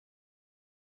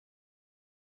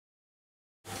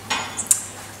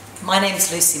My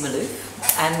name's Lucy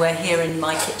Malouf, and we're here in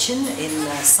my kitchen in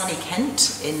sunny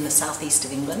Kent in the southeast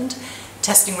of England,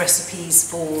 testing recipes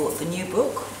for the new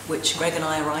book which Greg and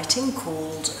I are writing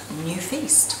called New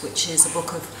Feast, which is a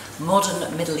book of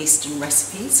modern Middle Eastern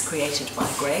recipes created by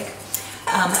Greg.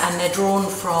 And they're drawn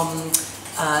from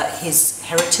his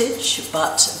heritage,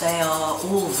 but they are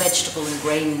all vegetable and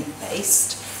grain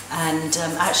based. And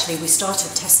actually we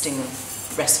started testing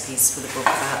recipes for the book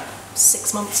about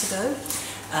 6 months ago,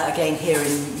 again here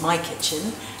in my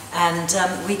kitchen,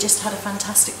 and we just had a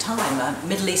fantastic time.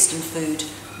 Middle Eastern food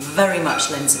very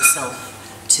much lends itself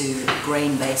to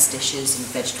grain-based dishes and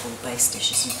vegetable-based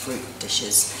dishes and fruit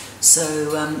dishes,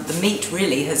 so the meat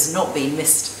really has not been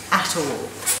missed at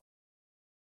all.